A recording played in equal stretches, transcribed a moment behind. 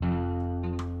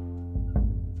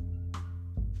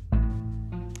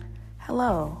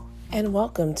Hello, and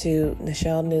welcome to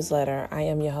Nichelle Newsletter. I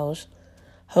am your host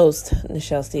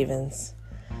Nichelle Stevens.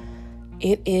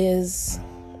 It is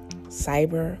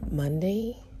Cyber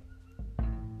Monday.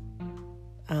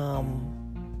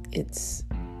 It's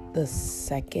the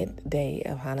second day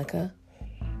of Hanukkah.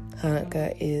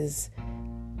 Hanukkah is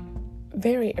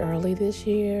very early this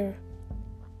year.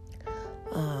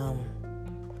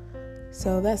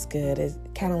 So that's good. It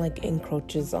kind of like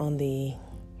encroaches on the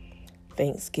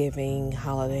Thanksgiving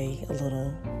holiday a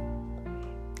little.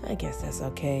 I guess that's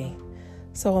okay.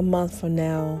 So a month from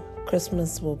now,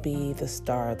 Christmas will be the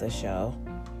star of the show.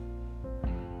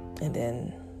 And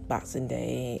then Boxing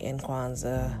Day and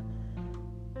Kwanzaa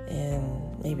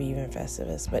and maybe even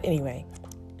Festivus. But anyway,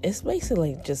 it's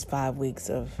basically just 5 weeks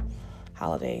of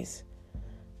holidays.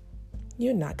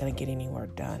 You're not going to get any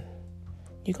work done.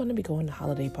 You're going to be going to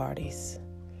holiday parties,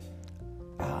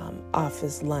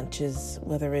 office lunches,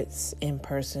 whether it's in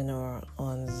person or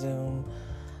on Zoom.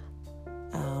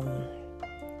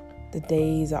 The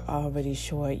days are already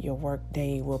short. Your work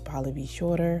day will probably be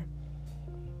shorter.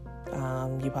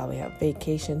 You probably have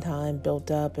vacation time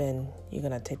built up, and you're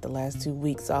going to take the last 2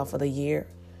 weeks off of the year,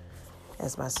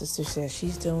 as my sister says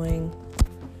she's doing.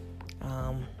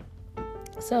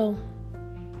 So,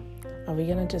 are we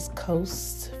going to just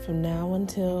coast from now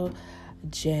until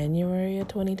January of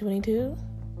 2022?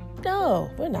 No,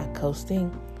 we're not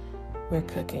coasting. We're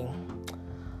cooking.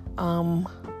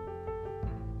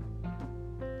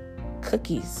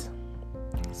 Cookies.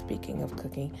 Speaking of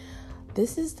cooking,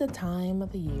 this is the time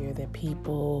of the year that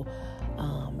people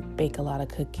bake a lot of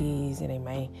cookies, and they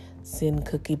may send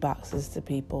cookie boxes to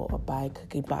people or buy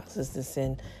cookie boxes to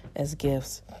send as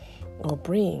gifts or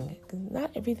bring. Not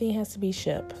everything has to be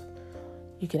shipped.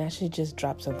 You can actually just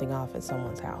drop something off at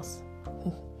someone's house.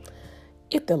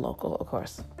 If they're local, of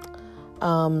course.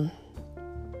 I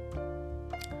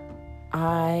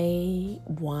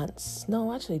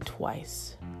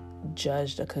twice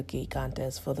judged a cookie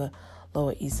contest for the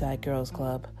Lower East Side Girls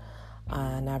Club.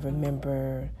 And I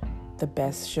remember the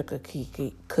best sugar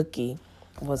cookie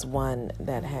was one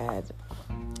that had,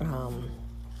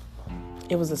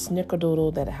 it was a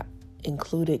snickerdoodle that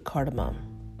included cardamom.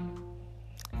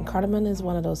 And cardamom is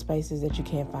one of those spices that you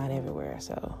can't find everywhere.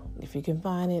 So if you can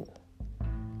find it,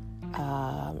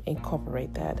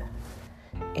 incorporate that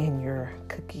in your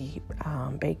cookie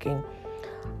baking.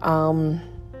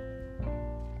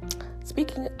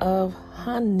 Speaking of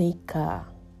Hanukkah,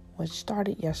 which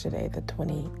started yesterday, the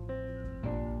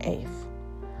 28th,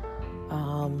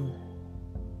 I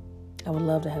would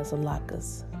love to have some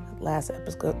latkes. Last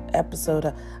episode,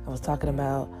 I was talking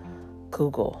about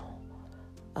kugel.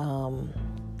 I'm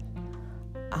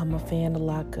a fan of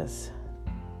latkes.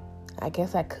 I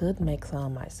guess I could make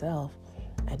some myself.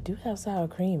 I do have sour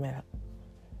cream.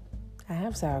 I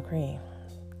have sour cream.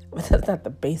 But that's not the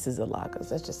basis of latkes.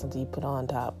 That's just something you put on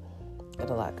top of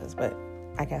the latkes. But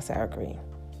I got sour cream.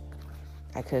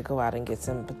 I could go out and get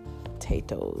some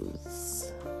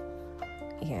potatoes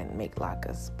and make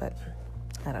latkes. But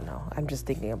I don't know. I'm just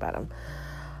thinking about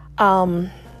them.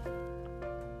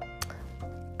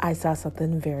 I saw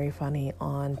something very funny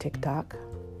on TikTok.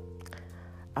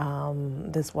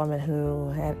 This woman who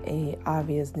had a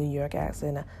obvious New York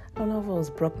accent. I don't know if it was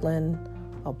Brooklyn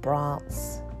or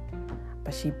Bronx,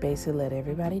 but she basically let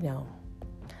everybody know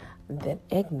that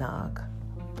eggnog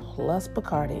plus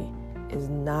Bacardi is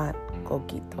not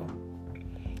coquito.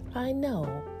 I know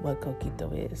what coquito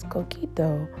is.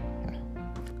 Coquito,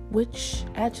 which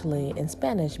actually in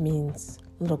Spanish means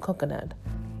little coconut,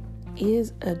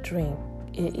 is a drink.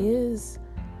 It is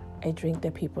a drink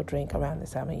that people drink around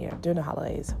this time of year during the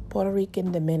holidays. Puerto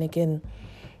Rican, Dominican.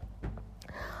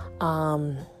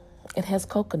 It has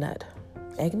coconut.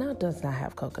 Eggnog does not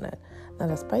have coconut. Now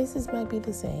the spices might be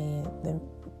the same. The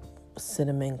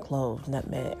cinnamon, cloves,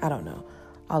 nutmeg. I don't know.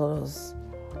 All of those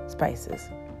spices.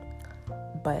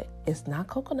 But it's not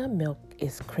coconut milk.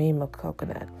 It's cream of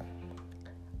coconut.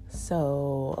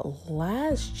 So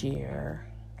last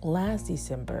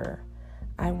December,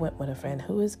 I went with a friend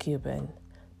who is Cuban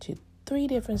to 3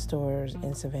 different stores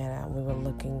in Savannah. We were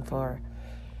looking for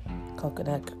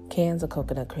cans of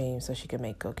coconut cream so she could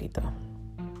make coquito.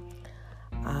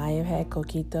 I have had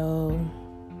coquito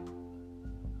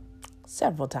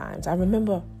several times. I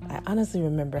honestly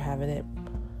remember having it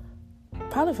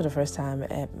probably for the first time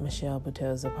at Michelle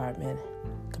Butel's apartment,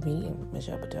 comedian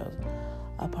Michelle Butel's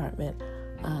apartment.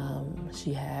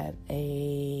 She had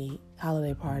a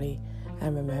holiday party. I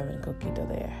remember having a coquito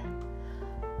there.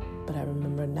 But I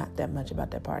remember not that much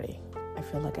about that party. I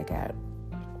feel like I got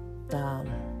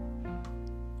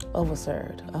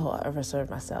overserved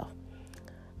myself.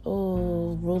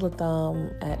 rule of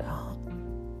thumb at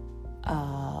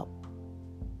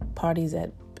parties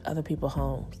at other people's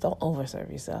homes. Don't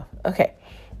overserve yourself. Okay.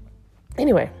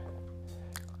 Anyway,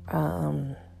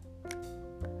 I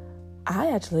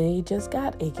actually just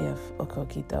got a gift, a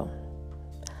coquito,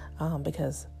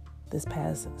 because this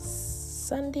past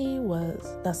Saturday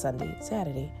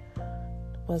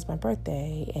was my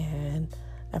birthday, and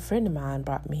a friend of mine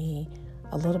brought me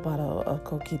a little bottle of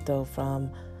coquito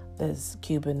from this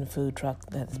Cuban food truck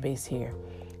that's based here.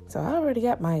 So I already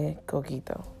got my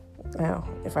coquito. Now,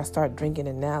 if I start drinking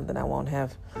it now, then I won't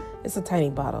have, it's a tiny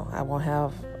bottle. I won't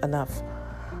have enough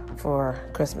for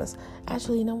Christmas.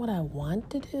 Actually, you know what I want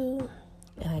to do?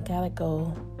 And I gotta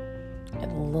go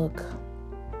and look.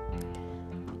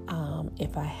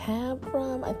 If I have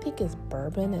rum, I think it's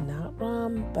bourbon and not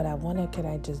rum, but I wonder, can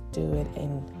I just do it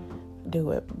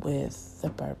with the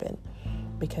bourbon?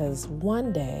 Because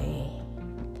one day,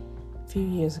 a few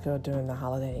years ago during the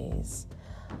holidays,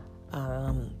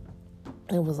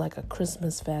 it was like a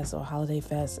Christmas fest or holiday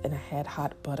fest, and I had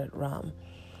hot buttered rum.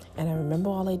 And I remember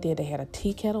all they did, they had a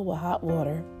tea kettle with hot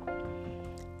water.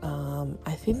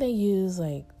 I think they used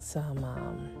like some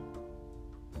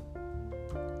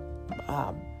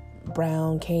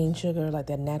brown cane sugar, like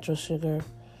that natural sugar.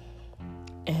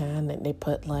 And they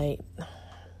put like,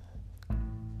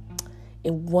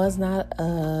 it was not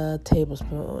a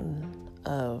tablespoon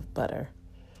of butter,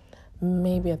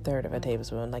 maybe a third of a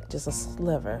tablespoon, like just a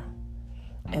sliver.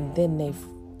 And then they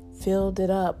filled it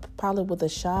up probably with a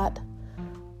shot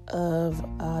of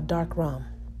dark rum.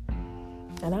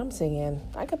 And I'm thinking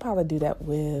I could probably do that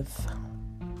with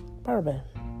bourbon.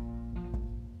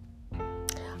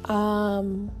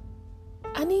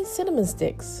 I need cinnamon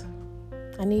sticks.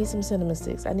 I need some cinnamon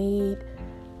sticks. I need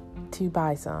to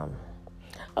buy some.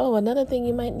 Oh, another thing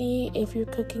you might need if you're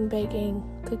baking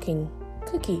cookies.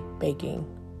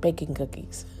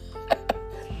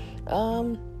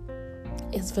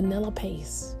 Is vanilla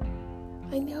paste.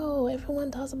 I know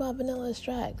everyone talks about vanilla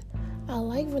extract. I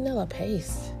like vanilla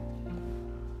paste.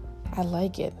 I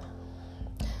like it.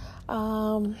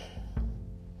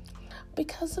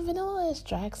 Because the vanilla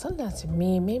extract, sometimes to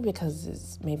me, maybe because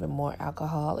it's maybe more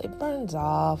alcohol, it burns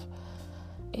off.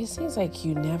 It seems like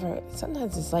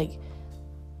sometimes it's like,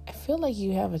 I feel like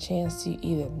you have a chance to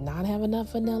either not have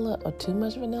enough vanilla or too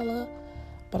much vanilla,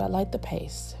 but I like the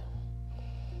paste.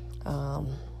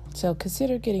 So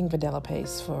consider getting vanilla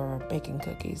paste for baking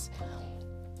cookies.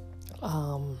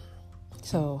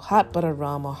 So hot butter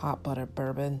rum or hot butter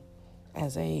bourbon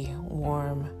as a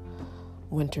warm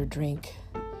winter drink.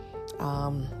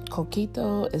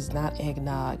 Coquito is not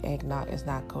eggnog. Eggnog is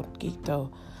not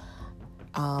coquito.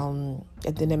 And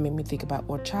then it made me think about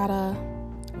horchata,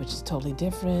 which is totally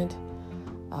different.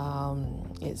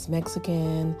 It's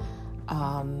Mexican.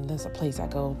 There's a place I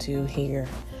go to here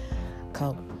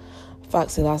called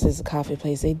Foxy Lattes, a coffee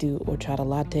place. They do horchata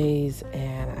lattes,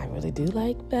 and I really do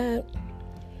like that.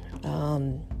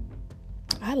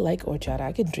 I like horchata.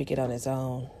 I can drink it on its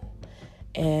own.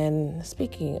 And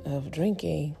speaking of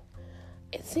drinking,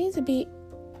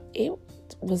 it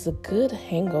was a good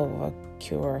hangover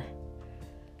cure.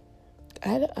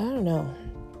 I don't know.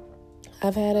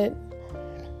 I've had it.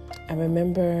 I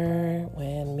remember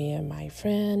when me and my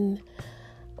friend,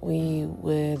 we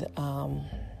would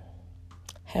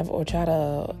have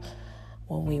horchata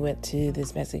when we went to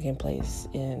this Mexican place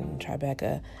in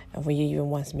Tribeca, and we even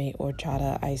once made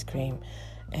horchata ice cream.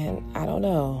 And I don't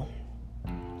know,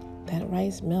 that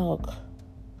rice milk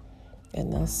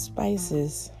and those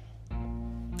spices,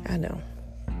 I know,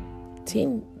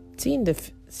 seemed to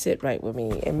sit right with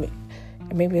me. And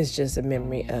maybe it's just a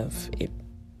memory of it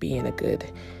being a good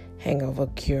hangover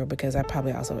cure, because I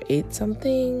probably also ate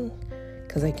something,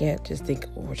 because I can't just think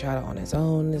horchata on its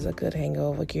own is a good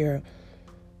hangover cure.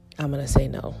 I'm going to say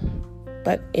no.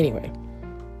 But anyway,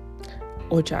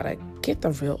 horchata. Get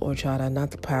the real horchata, not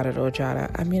the powdered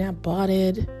horchata. I mean, I bought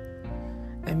it.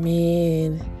 I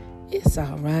mean, it's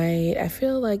all right. I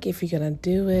feel like if you're going to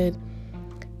do it,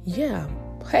 yeah,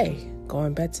 hey,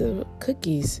 going back to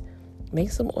cookies,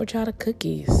 make some horchata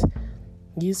cookies.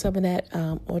 Use some of that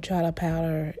horchata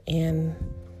powder in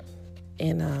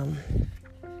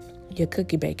your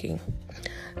cookie baking.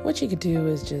 What you could do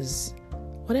is just,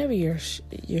 whatever your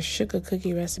sugar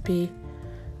cookie recipe,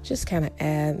 just kind of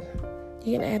add.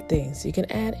 You can add things. You can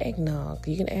add eggnog.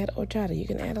 You can add horchata. You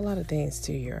can add a lot of things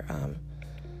to your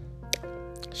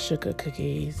sugar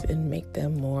cookies and make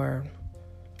them more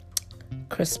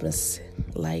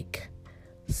Christmas-like.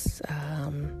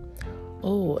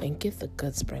 And get the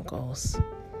good sprinkles.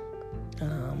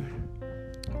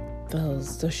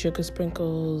 The sugar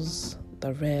sprinkles,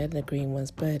 the red, the green ones,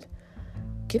 but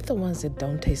get the ones that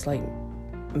don't taste like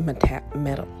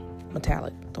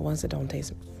metallic, the ones that don't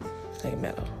taste like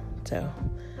metal. So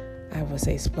I would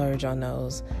say splurge on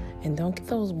those, and don't get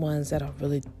those ones that are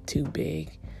really too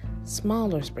big.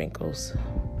 Smaller sprinkles.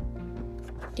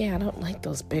 Yeah, I don't like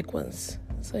those big ones.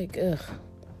 It's like, ugh,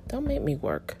 don't make me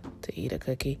work to eat a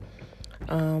cookie.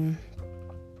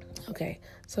 Okay,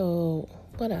 so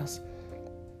what else?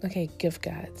 Okay, gift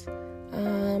guides.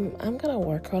 I'm gonna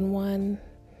work on one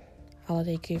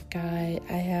holiday gift guide.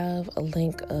 I have a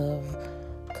link of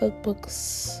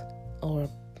cookbooks or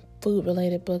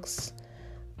food-related books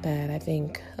that I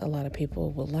think a lot of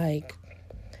people will like,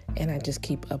 and I just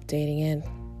keep updating it.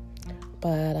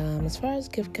 But as far as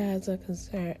gift guides are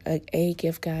concerned, a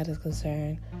gift guide is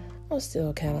concerned, I'm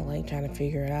still kind of like trying to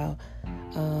figure it out.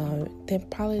 There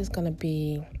probably is going to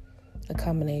be a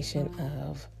combination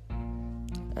of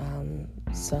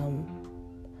some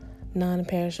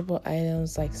non-perishable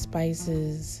items like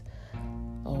spices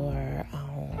or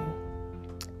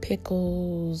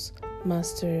pickles,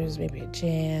 mustards, maybe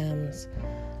jams,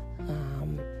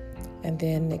 and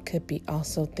then it could be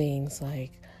also things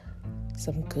like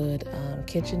some good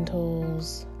kitchen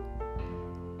tools,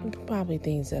 probably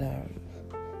things that are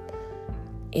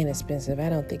inexpensive. I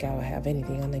don't think I would have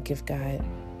anything on the gift guide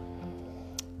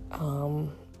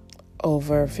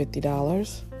over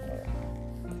 $50.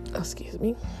 Excuse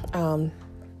me.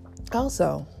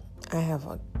 Also, I have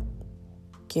a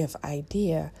gift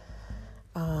idea.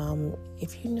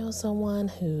 If you know someone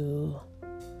who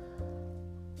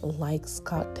likes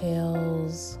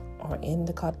cocktails or in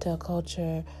the cocktail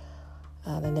culture,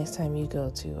 the next time you go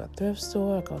to a thrift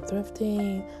store or go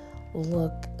thrifting,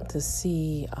 look to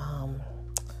see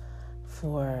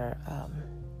for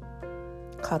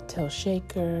cocktail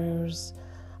shakers,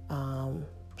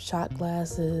 shot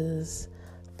glasses,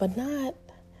 but not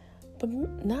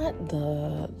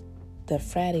the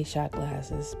fratty shot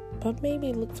glasses, but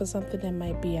maybe look for something that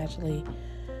might be actually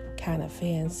kind of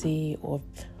fancy or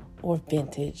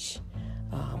vintage,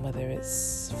 whether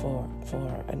it's for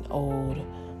an old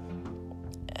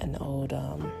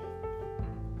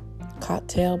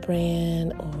cocktail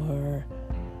brand or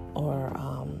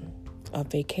a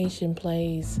vacation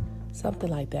place, something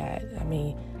like that. I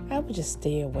mean, I would just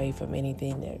stay away from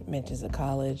anything that mentions a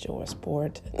college or a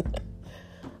sport.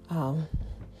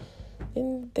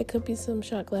 And there could be some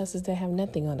shot glasses that have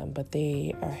nothing on them, but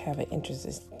they have an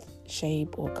interesting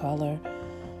shape or color.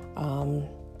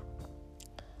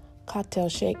 Cocktail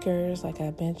shakers, like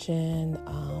I mentioned,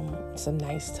 some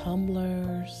nice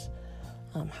tumblers,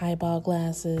 highball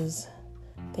glasses,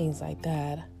 things like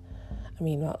that. I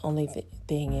mean, the only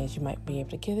thing is you might be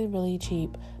able to get it really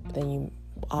cheap, but then you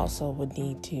also would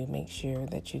need to make sure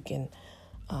that you can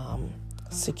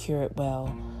secure it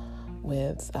well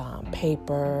with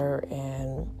paper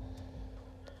and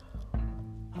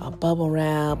bubble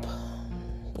wrap.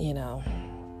 You know,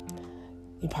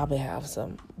 you probably have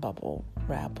some bubble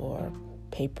wrap or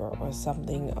paper or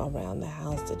something around the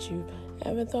house that you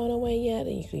haven't thrown away yet,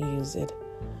 and you can use it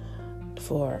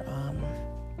for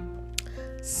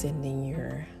sending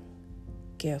your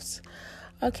gifts.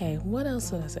 Okay, what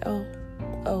else would I say?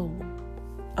 Oh,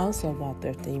 also about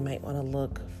thrifting, you might want to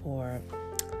look for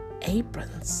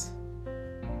aprons.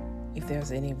 If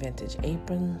there's any vintage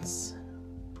aprons,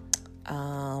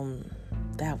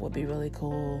 that would be really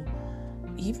cool.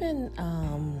 Even,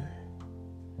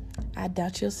 I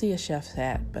doubt you'll see a chef's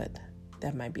hat, but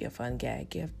that might be a fun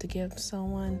gag gift to give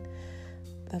someone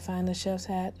to find a chef's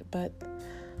hat. But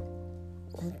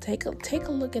take a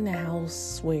look in the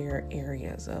houseware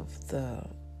areas of the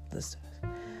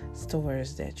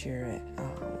stores that you're at,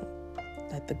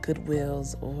 like the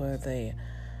Goodwills or the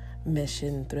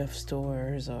Mission thrift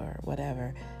stores or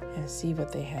whatever, and see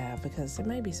what they have, because there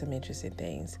might be some interesting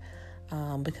things.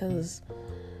 Because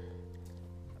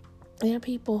there are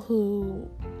people who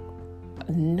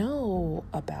know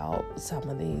about some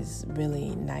of these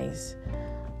really nice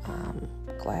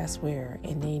glassware,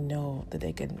 and they know that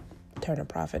they can turn a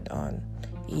profit on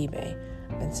eBay.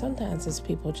 And sometimes it's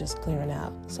people just clearing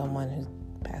out someone who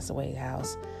passed away's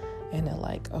house, and they're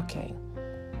like, okay,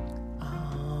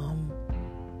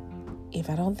 if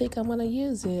I don't think I'm going to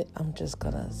use it, I'm just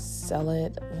going to sell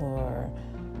it or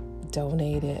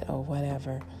donate it or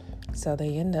whatever. So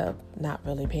they end up not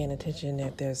really paying attention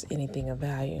if there's anything of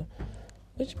value,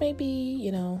 which may be,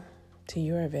 to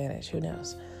your advantage. Who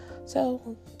knows?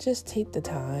 So just take the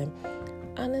time.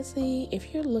 Honestly,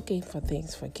 if you're looking for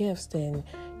things for gifts, then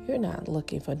you're not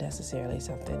looking for necessarily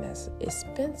something that's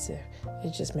expensive.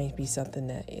 It just may be something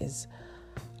that is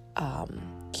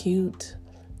cute,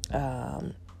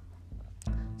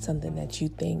 something that you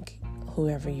think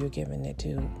whoever you're giving it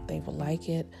to, they will like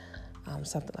it,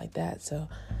 something like that. So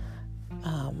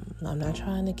I'm not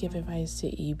trying to give advice to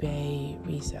eBay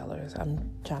resellers. I'm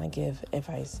trying to give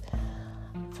advice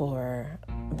for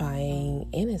buying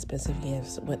inexpensive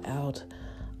gifts without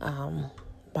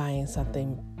buying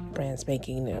something brand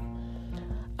spanking new.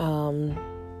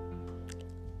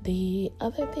 The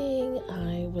other thing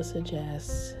I would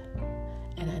suggest,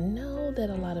 and I know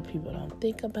that a lot of people don't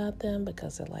think about them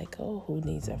because they're like, oh, who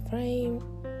needs a frame?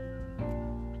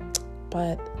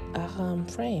 But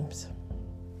frames.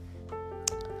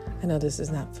 I know this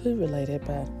is not food related,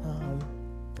 but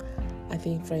I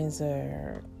think frames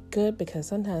are good because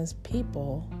sometimes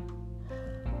people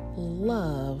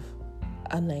love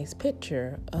a nice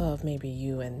picture of maybe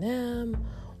you and them,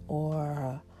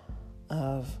 or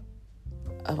of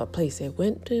a place they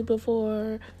went to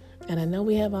before. And I know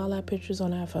we have all our pictures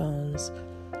on our phones,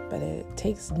 but it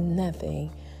takes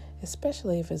nothing,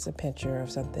 especially if it's a picture of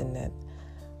something that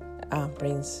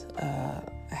brings a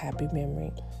happy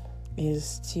memory,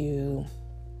 is to,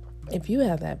 if you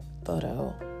have that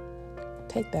photo,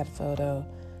 take that photo,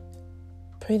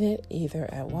 print it either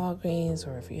at Walgreens,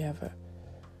 or if you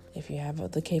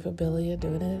have the capability of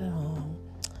doing it at home.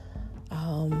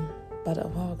 But at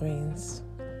Walgreens,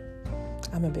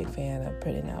 I'm a big fan of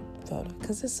printing out photos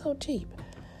because it's so cheap.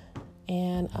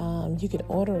 And you can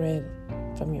order it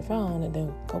from your phone and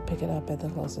then go pick it up at the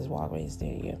closest Walgreens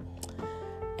near you.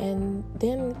 And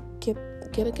then get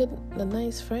a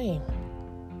nice frame.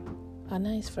 A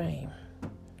nice frame.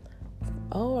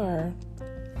 Or,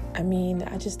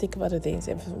 I just think of other things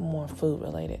if it's more food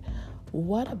related.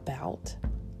 What about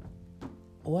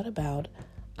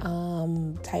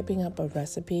typing up a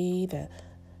recipe that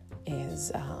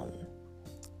is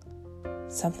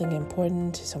something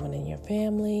important to someone in your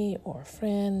family or a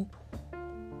friend,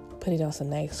 put it on some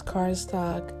nice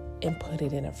cardstock and put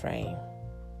it in a frame.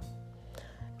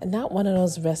 And not one of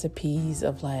those recipes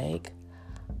of like,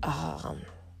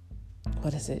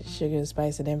 what is it, sugar,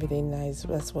 spice, and everything nice.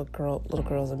 That's what little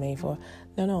girls are made for.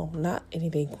 No, not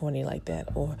anything corny like that,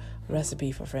 or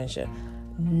recipe for friendship.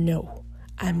 No,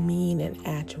 I mean an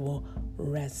actual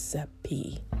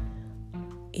recipe.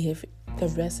 If the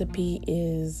recipe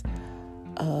is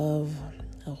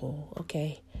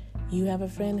you have a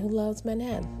friend who loves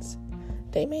Manhattans.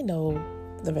 They may know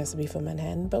the recipe for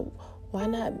Manhattan, but why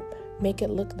not make it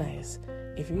look nice?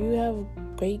 If you have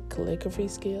great calligraphy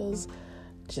skills,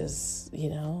 just,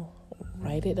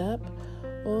 write it up.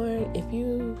 Or if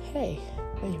hey,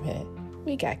 wait a minute,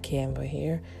 we got Canva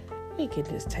here. We can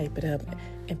just type it up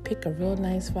and pick a real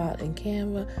nice font in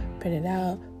Canva, print it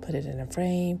out, put it in a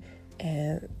frame,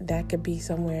 and that could be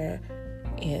somewhere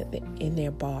in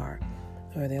their bar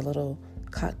or their little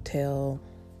cocktail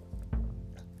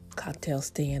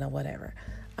stand or whatever.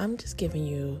 I'm just giving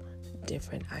you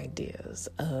different ideas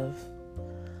of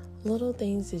little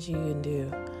things that you can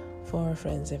do for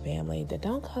friends and family that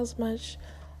don't cost much,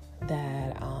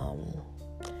 that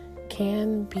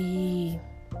can be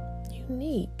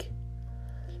unique.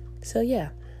 So yeah,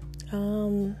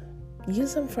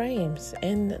 use some frames,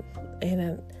 and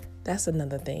that's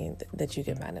another thing that you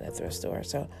can find in a thrift store.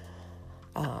 So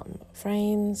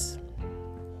frames,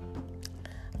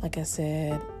 like I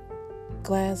said,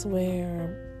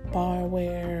 glassware,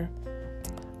 barware.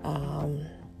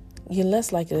 You're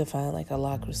less likely to find like a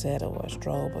La Crusade or a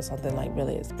strobe or something like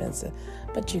really expensive,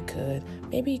 but you could.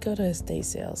 Maybe you go to estate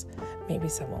sales. Maybe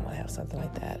someone would have something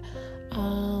like that.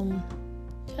 Trying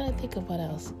to think of what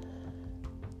else.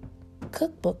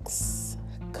 Cookbooks.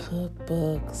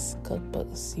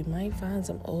 You might find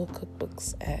some old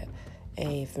cookbooks at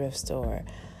a thrift store.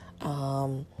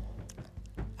 I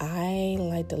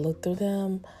like to look through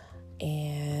them,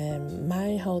 and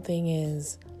my whole thing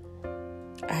is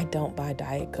I don't buy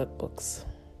diet cookbooks.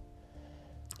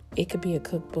 It could be a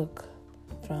cookbook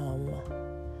from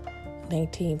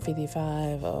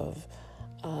 1955 of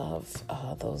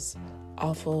those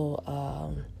awful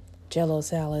Jell-O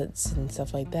salads and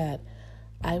stuff like that.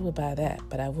 I would buy that,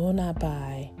 but I will not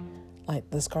buy like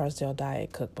the Scarsdale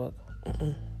diet cookbook.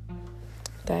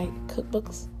 Diet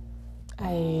cookbooks,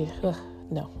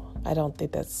 no, I don't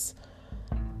think that's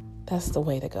the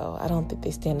way to go. I don't think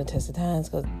they stand the test of time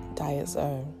because diets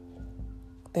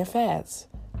they're fads.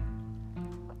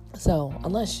 So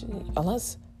unless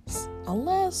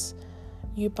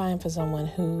you're buying for someone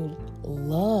who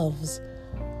loves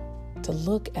to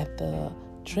look at the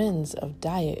trends of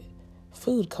diet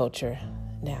food culture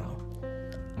now,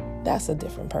 that's a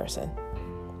different person.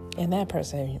 And that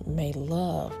person may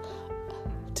love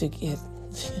to get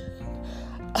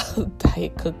a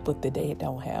diet cookbook that they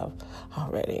don't have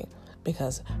already.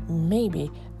 because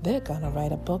maybe they're going to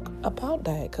write a book about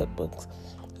diet cookbooks.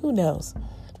 Who knows?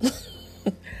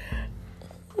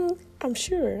 I'm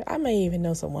sure. I may even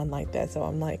know someone like that. So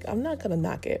I'm like, I'm not going to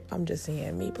knock it. I'm just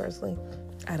saying, me personally,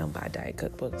 I don't buy diet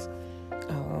cookbooks.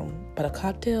 But a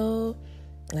cocktail,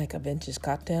 like a vintage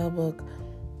cocktail book,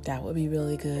 that would be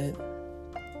really good.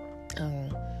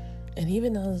 And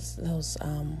even those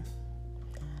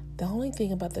the only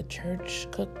thing about the church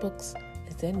cookbooks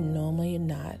is they're normally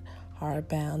not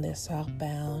hardbound. They're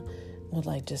softbound with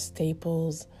like just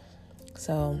staples.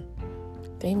 So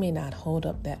they may not hold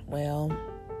up that well.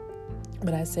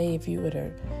 But I say if you were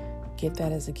to get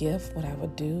that as a gift, what I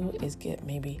would do is get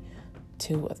maybe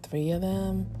 2 or 3 of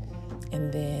them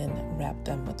and then wrap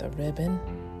them with a ribbon.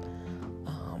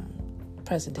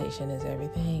 Presentation is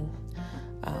everything.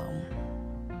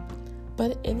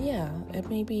 But it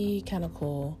may be kind of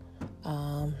cool.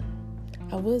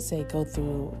 I would say go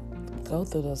through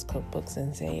those cookbooks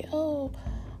and say, oh,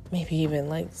 maybe even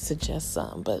like suggest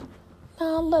some, but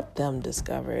no, let them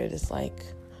discover it. It's like,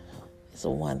 it's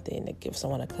one thing to give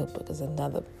someone a cookbook, it's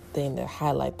another thing to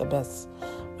highlight the best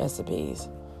recipes.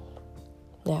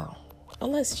 Now,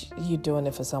 unless you're doing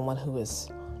it for someone who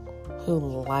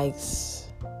likes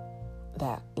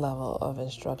that level of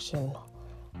instruction,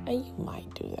 and you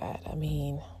might do that. I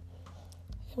mean,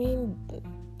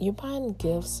 you're buying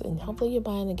gifts, and hopefully you're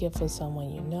buying a gift for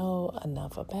someone you know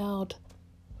enough about.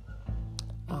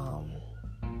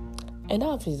 And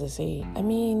obviously,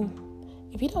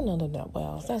 if you don't know them that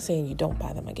well, it's not saying you don't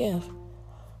buy them a gift.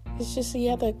 It's just you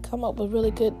have to come up with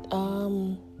really good,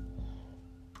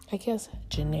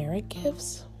 generic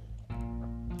gifts.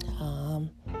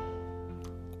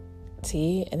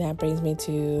 And that brings me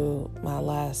to my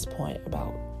last point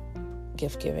about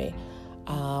gift giving.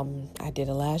 I did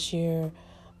it last year.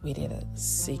 We did a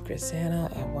Secret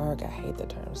Santa at work. I hate the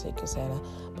term Secret Santa,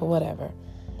 but whatever.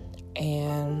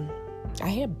 And I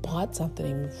had bought something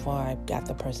even before I got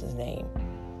the person's name.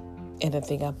 And the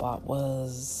thing I bought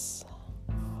was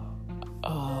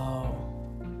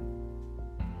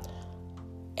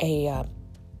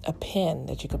a pen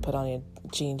that you could put on your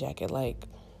jean jacket,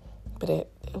 but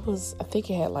it was, I think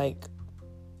it had like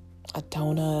a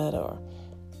donut, or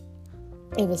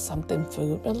it was something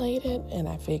food related, and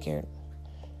I figured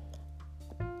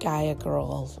guy or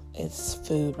girl, it's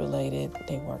food related,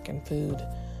 they work in food,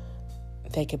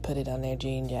 they could put it on their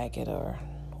jean jacket or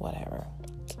whatever.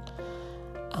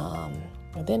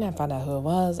 And then I found out who it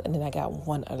was, and then I got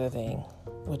one other thing,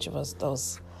 which was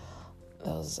those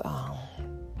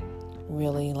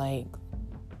really like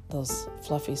those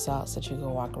fluffy socks that you go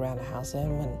walk around the house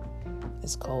in when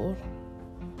it's cold.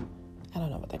 I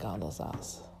don't know what they call those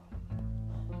socks.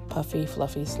 Puffy,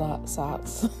 fluffy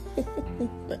socks.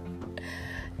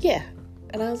 Yeah.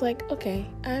 And I was like, okay,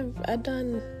 I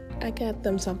got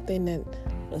them something that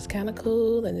was kind of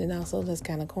cool, and then also that's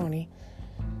kind of corny.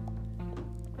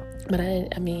 But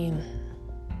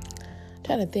trying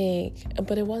to think,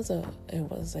 but it was a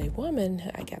woman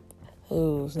I got,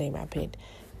 whose name I picked.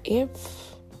 If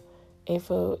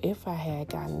I had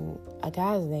gotten a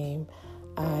guy's name,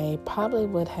 I probably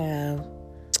would have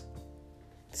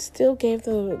still gave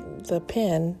the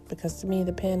pen, because to me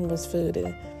the pen was food.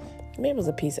 Maybe it was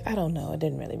a piece. I don't know. It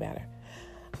didn't really matter.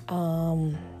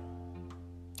 I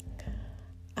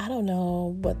don't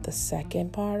know what the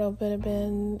second part of it would have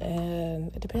been,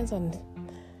 and it depends on.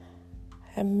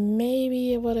 And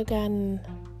maybe it would have gotten.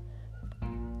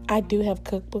 I do have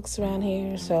cookbooks around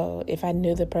here, so if I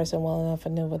knew the person well enough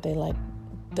and knew what they like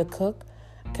to cook,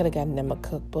 I could have gotten them a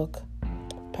cookbook.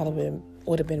 Probably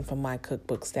would have been from my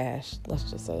cookbook stash. Let's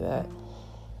just say that.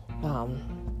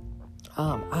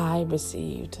 I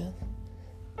received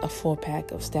a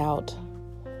 4-pack of stout,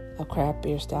 a craft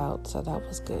beer stout, so that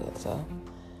was good. So,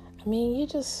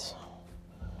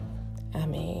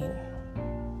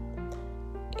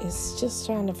 it's just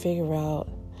trying to figure out,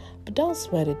 but don't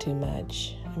sweat it too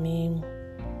much.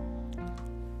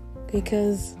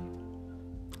 Because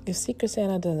if Secret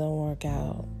Santa doesn't work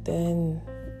out, then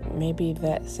maybe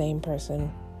that same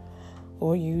person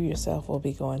or you yourself will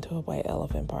be going to a white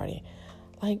elephant party.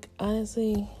 Like,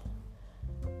 honestly,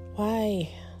 why?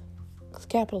 It's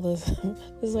capitalism.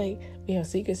 It's like we have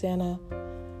Secret Santa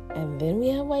and then we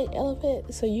have white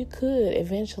elephant. So you could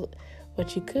eventually,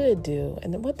 what you could do,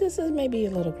 and what this is maybe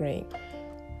a little green.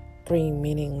 Green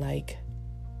meaning like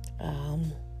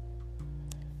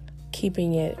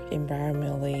keeping it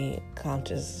environmentally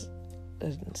conscious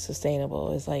and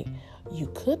sustainable. Is like you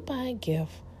could buy a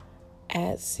gift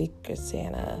at Secret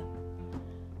Santa.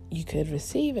 You could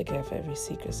receive a gift at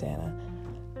Secret Santa.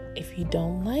 If you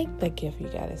don't like the gift you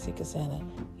got at Secret Santa,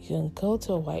 you can go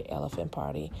to a white elephant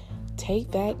party,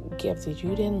 take that gift that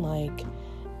you didn't like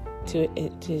to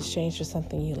exchange for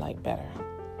something you like better.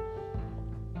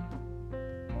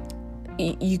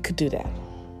 You could do that.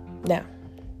 Now,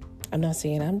 I'm not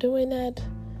saying I'm doing that,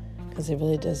 because it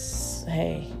really does.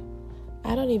 Hey,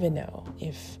 I don't even know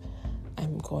if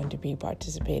I'm going to be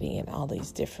participating in all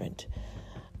these different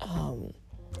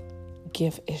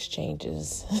gift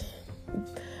exchanges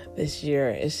this year.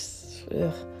 It's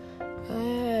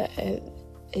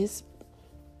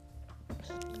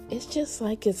just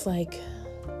like, it's like,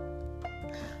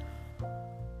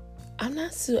 I'm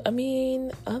not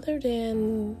other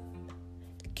than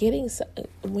getting,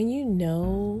 when you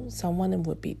know someone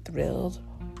would be thrilled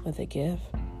with a gift,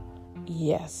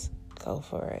 yes, go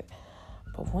for it.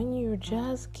 But when you're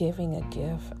just giving a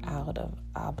gift out of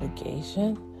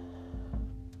obligation,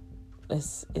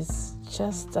 it's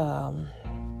just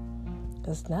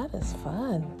it's not as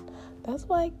fun. That's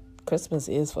why Christmas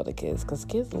is for the kids, because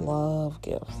kids love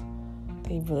gifts.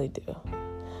 They really do.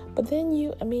 But then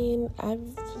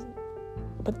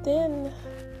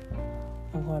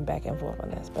I'm going back and forth on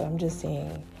this, but I'm just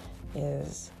saying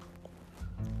is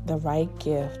the right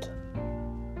gift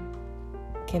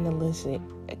can elicit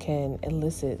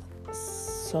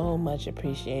so much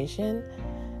appreciation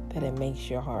that it makes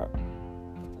your heart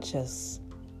just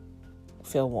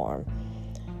feel warm.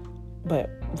 But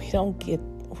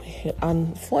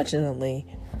unfortunately,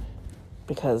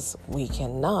 because we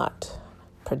cannot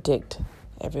predict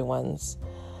everyone's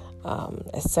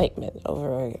excitement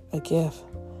over a gift,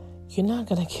 you're not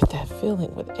going to get that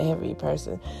feeling with every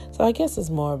person. So I guess it's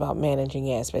more about managing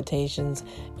your expectations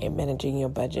and managing your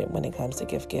budget when it comes to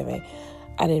gift giving.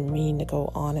 I didn't mean to go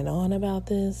on and on about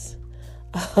this,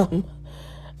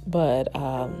 but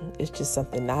it's just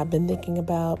something I've been thinking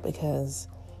about, because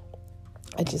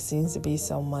it just seems to be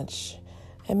so much.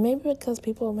 And maybe because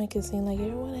people make it seem like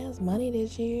everyone has money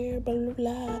this year, blah, blah,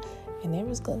 blah, and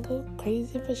everyone's going to go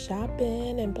crazy for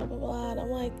shopping and blah, blah, blah. And I'm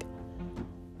like,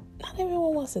 not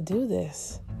everyone wants to do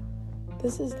this.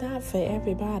 This is not for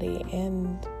everybody.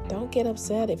 And don't get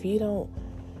upset if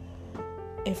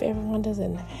everyone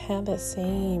doesn't have that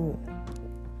same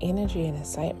energy and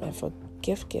excitement for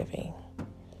gift giving.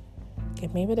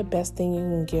 If maybe the best thing you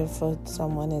can give for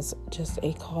someone is just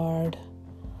a card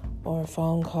or a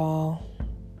phone call,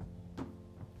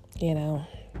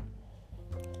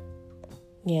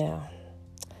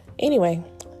 Anyway,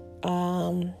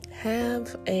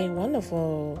 have a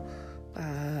wonderful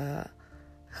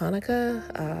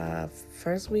Hanukkah,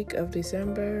 first week of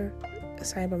December,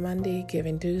 Cyber Monday,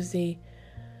 Giving Tuesday.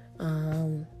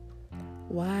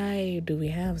 Why do we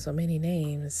have so many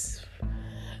names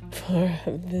for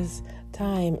this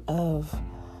time of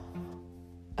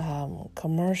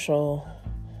commercial?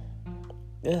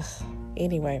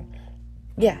 Anyway,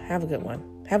 have a good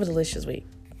one. Have a delicious week.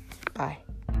 Bye.